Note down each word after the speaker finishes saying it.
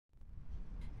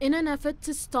In an effort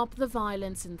to stop the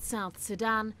violence in South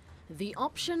Sudan, the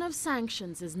option of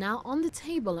sanctions is now on the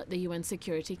table at the UN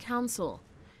Security Council.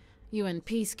 UN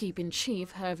Peacekeeping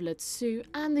Chief Herve Ladsous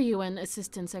and the UN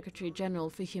Assistant Secretary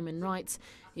General for Human Rights,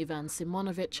 Ivan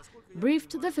Simonovic,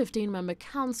 briefed the 15-member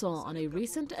council on a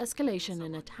recent escalation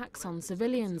in attacks on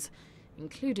civilians,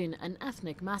 including an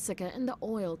ethnic massacre in the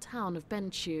oil town of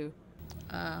Bentiu.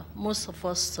 Most of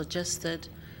us suggested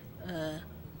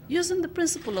using the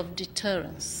principle of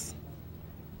deterrence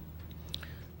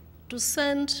to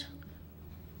send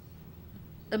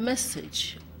a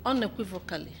message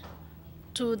unequivocally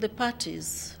to the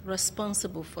parties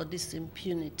responsible for this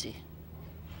impunity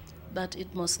that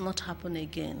it must not happen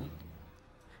again.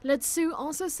 Ladsous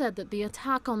also said that the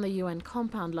attack on the UN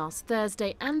compound last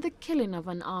Thursday and the killing of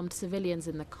unarmed civilians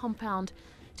in the compound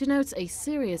denotes a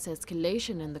serious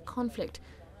escalation in the conflict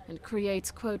and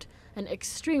creates, quote, an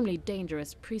extremely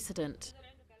dangerous precedent.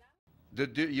 The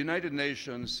United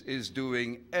Nations is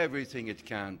doing everything it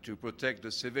can to protect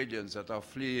the civilians that are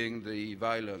fleeing the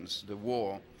violence, the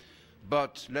war.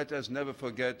 But let us never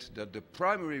forget that the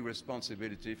primary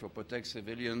responsibility for protecting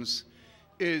civilians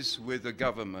is with the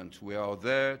government. We are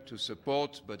there to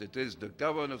support, but it is the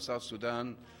government of South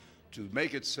Sudan to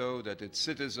make it so that its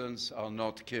citizens are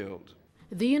not killed.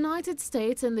 The United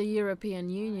States and the European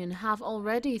Union have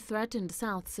already threatened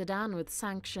South Sudan with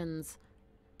sanctions.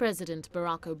 President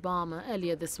Barack Obama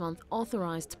earlier this month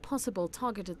authorized possible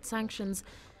targeted sanctions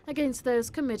against those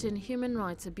committing human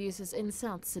rights abuses in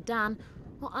South Sudan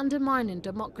or undermining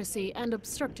democracy and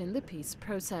obstructing the peace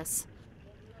process.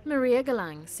 Maria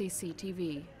Galang,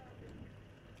 CCTV.